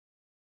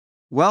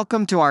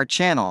Welcome to our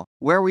channel,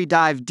 where we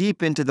dive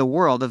deep into the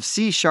world of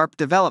C#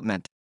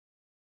 development.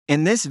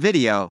 In this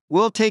video,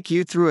 we'll take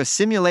you through a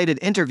simulated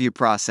interview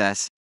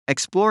process,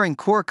 exploring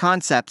core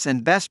concepts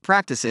and best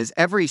practices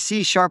every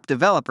C#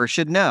 developer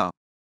should know.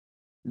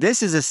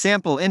 This is a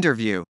sample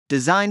interview,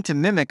 designed to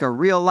mimic a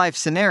real-life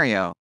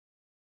scenario.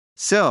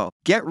 So,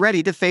 get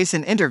ready to face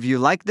an interview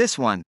like this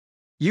one.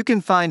 You can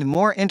find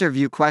more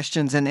interview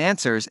questions and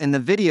answers in the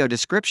video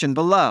description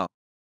below.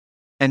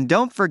 And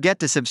don't forget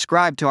to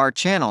subscribe to our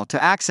channel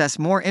to access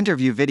more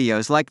interview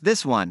videos like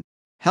this one,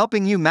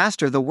 helping you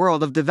master the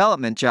world of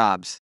development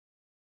jobs.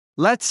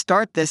 Let's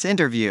start this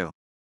interview.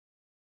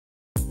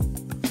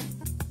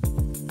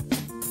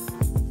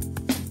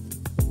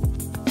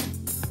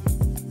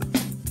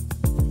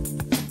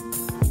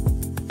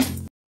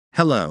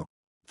 Hello.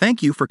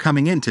 Thank you for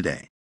coming in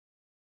today.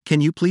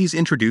 Can you please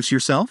introduce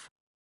yourself?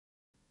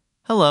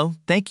 Hello,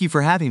 thank you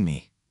for having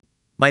me.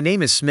 My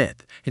name is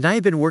Smith, and I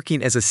have been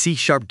working as a C#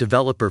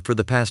 developer for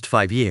the past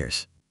 5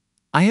 years.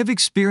 I have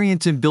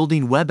experience in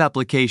building web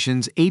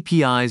applications,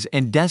 APIs,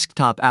 and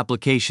desktop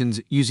applications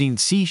using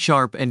C#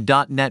 and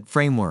 .NET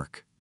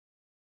framework.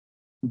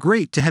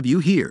 Great to have you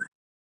here.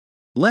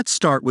 Let's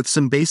start with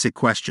some basic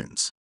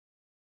questions.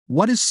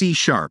 What is C#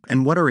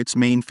 and what are its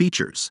main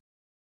features?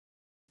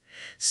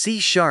 C#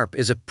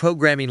 is a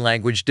programming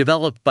language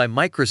developed by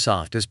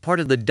Microsoft as part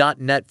of the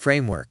 .NET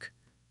framework.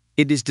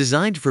 It is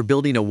designed for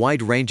building a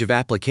wide range of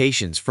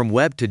applications from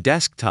web to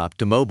desktop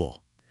to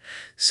mobile.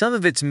 Some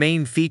of its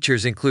main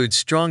features include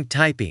strong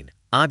typing,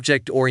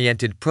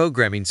 object-oriented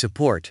programming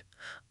support,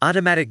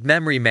 automatic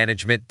memory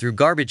management through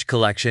garbage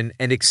collection,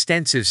 and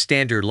extensive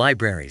standard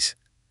libraries.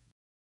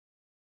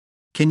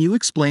 Can you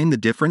explain the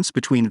difference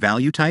between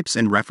value types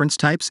and reference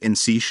types in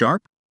C#?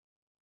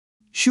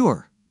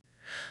 Sure.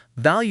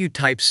 Value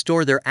types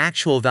store their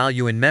actual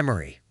value in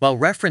memory, while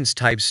reference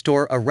types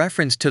store a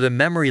reference to the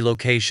memory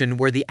location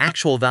where the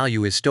actual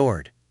value is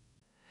stored.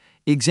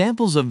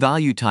 Examples of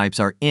value types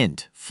are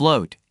int,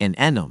 float, and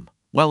enum,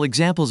 while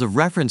examples of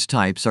reference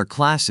types are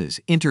classes,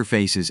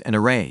 interfaces, and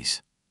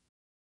arrays.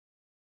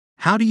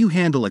 How do you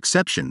handle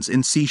exceptions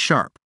in C#?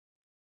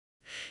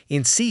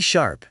 In C#,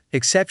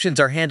 exceptions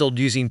are handled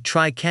using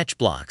try-catch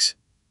blocks.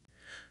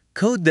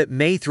 Code that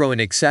may throw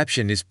an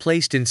exception is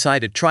placed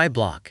inside a try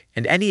block,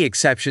 and any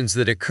exceptions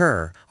that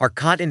occur are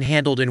caught and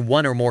handled in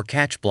one or more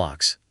catch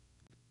blocks.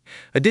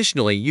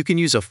 Additionally, you can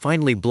use a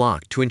finally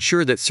block to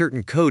ensure that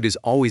certain code is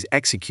always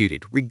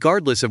executed,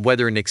 regardless of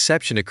whether an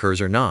exception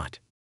occurs or not.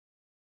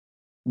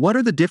 What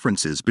are the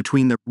differences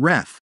between the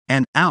ref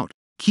and out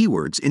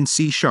keywords in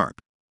C#?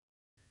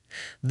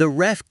 The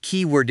ref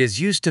keyword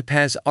is used to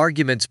pass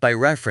arguments by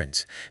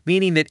reference,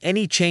 meaning that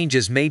any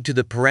changes made to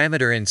the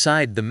parameter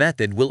inside the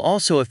method will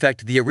also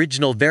affect the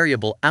original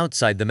variable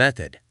outside the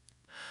method.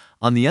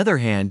 On the other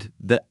hand,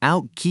 the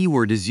out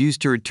keyword is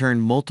used to return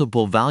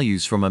multiple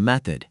values from a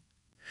method.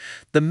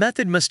 The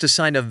method must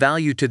assign a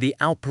value to the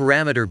out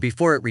parameter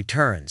before it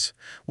returns,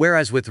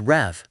 whereas with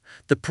ref,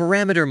 the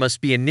parameter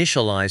must be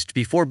initialized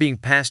before being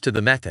passed to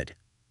the method.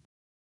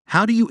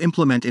 How do you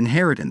implement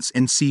inheritance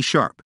in C#?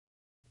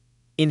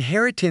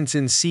 Inheritance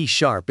in C#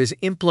 is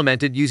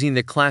implemented using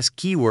the class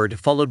keyword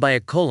followed by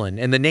a colon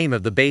and the name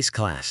of the base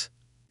class.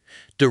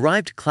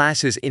 Derived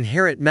classes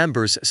inherit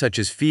members such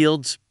as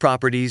fields,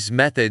 properties,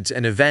 methods,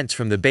 and events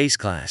from the base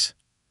class.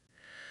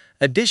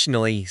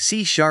 Additionally,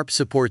 C#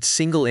 supports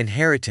single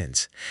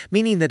inheritance,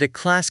 meaning that a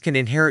class can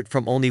inherit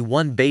from only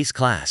one base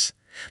class,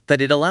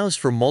 that it allows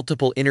for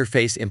multiple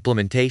interface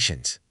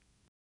implementations.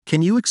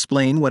 Can you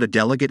explain what a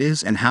delegate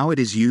is and how it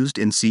is used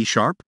in C#?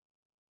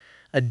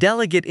 A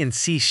delegate in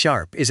C#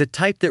 is a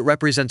type that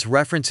represents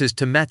references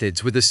to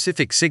methods with a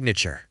specific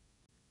signature.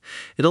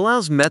 It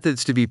allows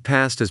methods to be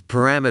passed as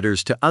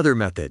parameters to other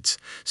methods,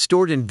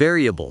 stored in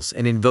variables,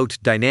 and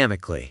invoked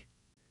dynamically.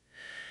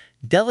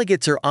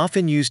 Delegates are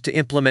often used to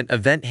implement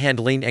event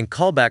handling and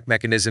callback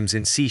mechanisms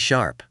in C#.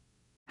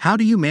 How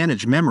do you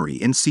manage memory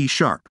in C#?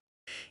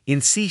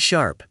 In C#,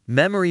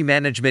 memory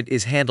management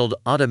is handled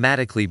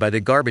automatically by the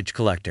garbage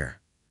collector.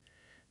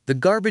 The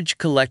garbage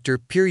collector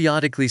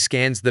periodically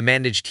scans the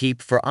managed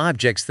heap for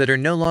objects that are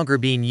no longer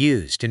being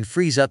used and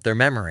frees up their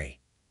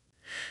memory.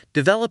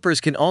 Developers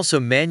can also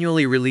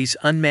manually release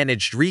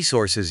unmanaged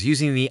resources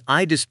using the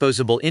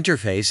IDisposable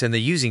interface and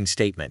the using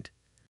statement.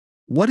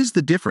 What is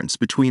the difference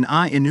between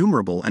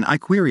IEnumerable and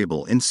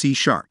IQueryable in C#?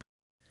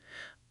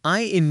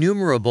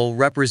 IEnumerable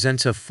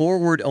represents a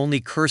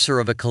forward-only cursor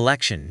of a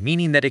collection,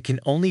 meaning that it can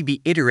only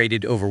be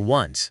iterated over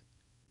once.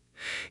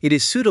 It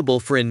is suitable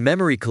for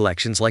in-memory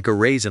collections like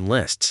arrays and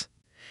lists.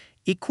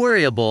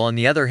 IQueryable, on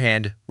the other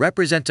hand,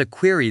 represents a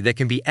query that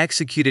can be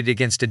executed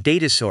against a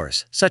data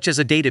source, such as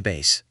a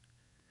database.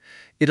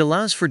 It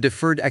allows for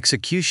deferred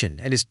execution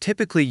and is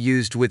typically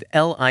used with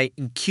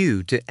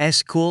LINQ to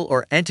SQL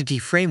or Entity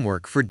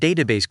Framework for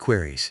database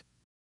queries.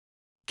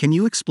 Can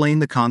you explain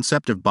the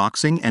concept of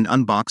boxing and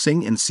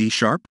unboxing in C#?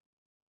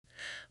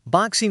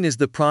 Boxing is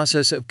the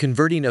process of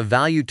converting a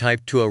value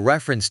type to a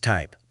reference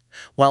type,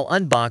 while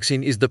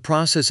unboxing is the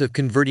process of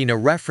converting a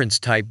reference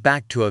type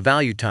back to a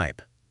value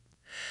type.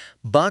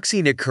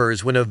 Boxing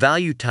occurs when a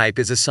value type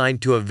is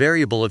assigned to a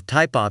variable of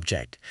type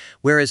object,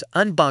 whereas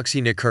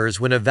unboxing occurs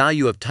when a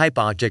value of type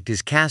object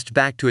is cast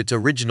back to its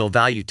original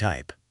value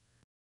type.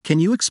 Can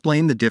you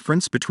explain the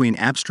difference between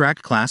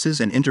abstract classes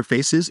and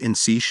interfaces in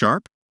C#?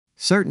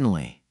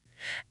 Certainly.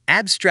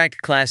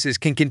 Abstract classes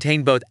can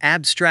contain both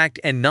abstract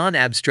and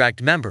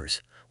non-abstract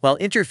members, while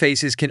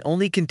interfaces can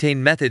only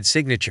contain method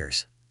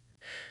signatures.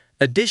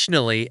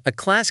 Additionally, a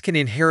class can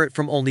inherit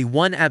from only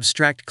one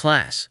abstract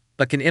class,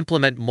 but can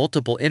implement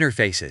multiple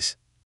interfaces.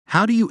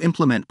 How do you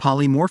implement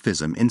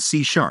polymorphism in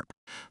C#?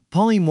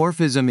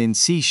 Polymorphism in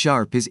C#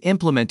 is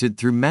implemented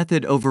through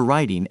method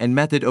overriding and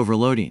method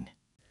overloading.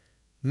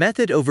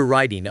 Method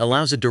overriding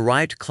allows a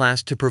derived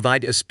class to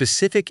provide a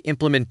specific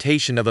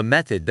implementation of a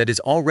method that is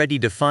already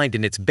defined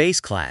in its base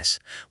class,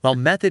 while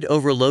method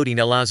overloading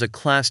allows a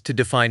class to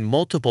define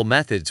multiple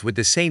methods with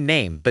the same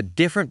name but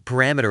different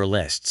parameter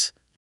lists.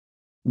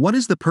 What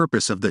is the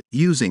purpose of the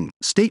using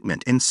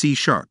statement in C#?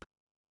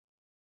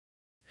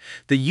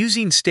 The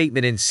using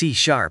statement in C#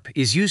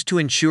 is used to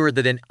ensure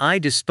that an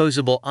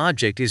disposable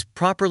object is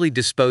properly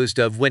disposed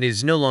of when it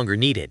is no longer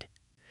needed.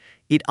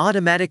 It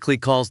automatically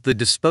calls the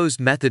disposed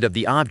method of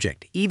the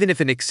object, even if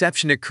an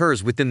exception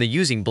occurs within the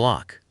using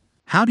block.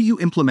 How do you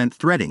implement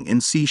threading in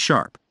C#?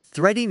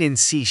 Threading in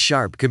C#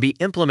 can be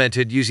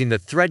implemented using the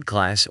thread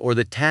class or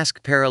the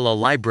task parallel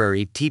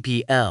library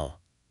 (TPL).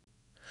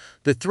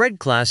 The thread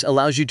class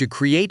allows you to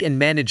create and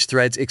manage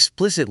threads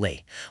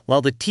explicitly,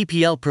 while the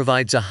TPL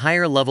provides a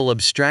higher level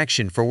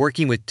abstraction for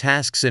working with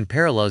tasks and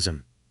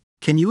parallelism.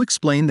 Can you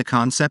explain the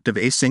concept of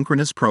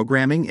asynchronous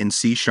programming in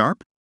C#?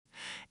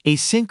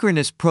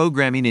 Asynchronous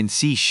programming in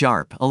C#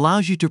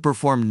 allows you to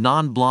perform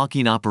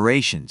non-blocking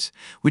operations,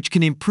 which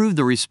can improve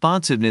the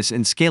responsiveness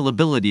and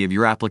scalability of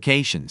your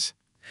applications.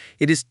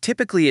 It is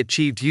typically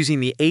achieved using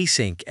the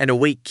async and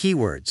await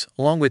keywords,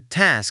 along with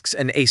tasks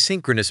and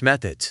asynchronous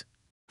methods.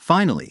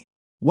 Finally,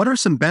 what are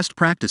some best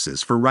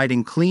practices for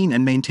writing clean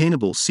and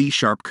maintainable C#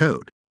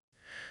 code?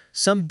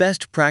 Some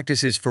best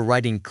practices for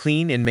writing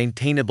clean and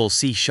maintainable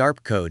C#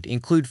 code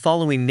include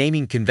following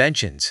naming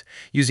conventions,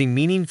 using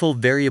meaningful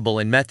variable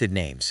and method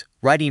names,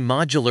 writing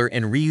modular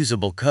and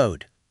reusable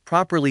code,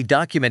 properly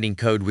documenting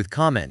code with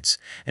comments,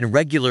 and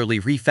regularly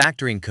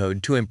refactoring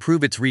code to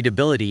improve its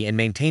readability and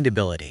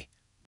maintainability.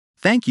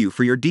 Thank you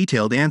for your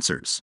detailed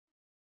answers.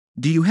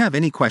 Do you have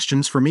any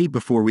questions for me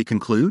before we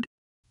conclude?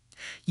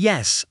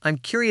 Yes, I'm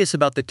curious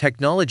about the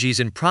technologies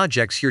and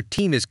projects your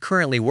team is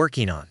currently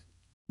working on.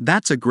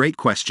 That's a great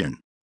question.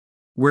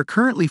 We're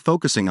currently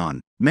focusing on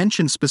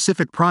mention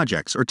specific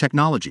projects or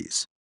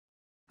technologies.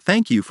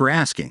 Thank you for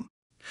asking.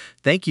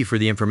 Thank you for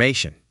the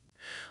information.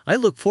 I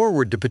look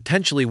forward to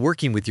potentially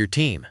working with your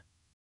team.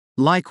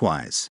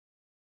 Likewise.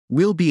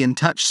 We'll be in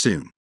touch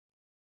soon.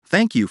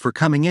 Thank you for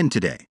coming in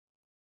today.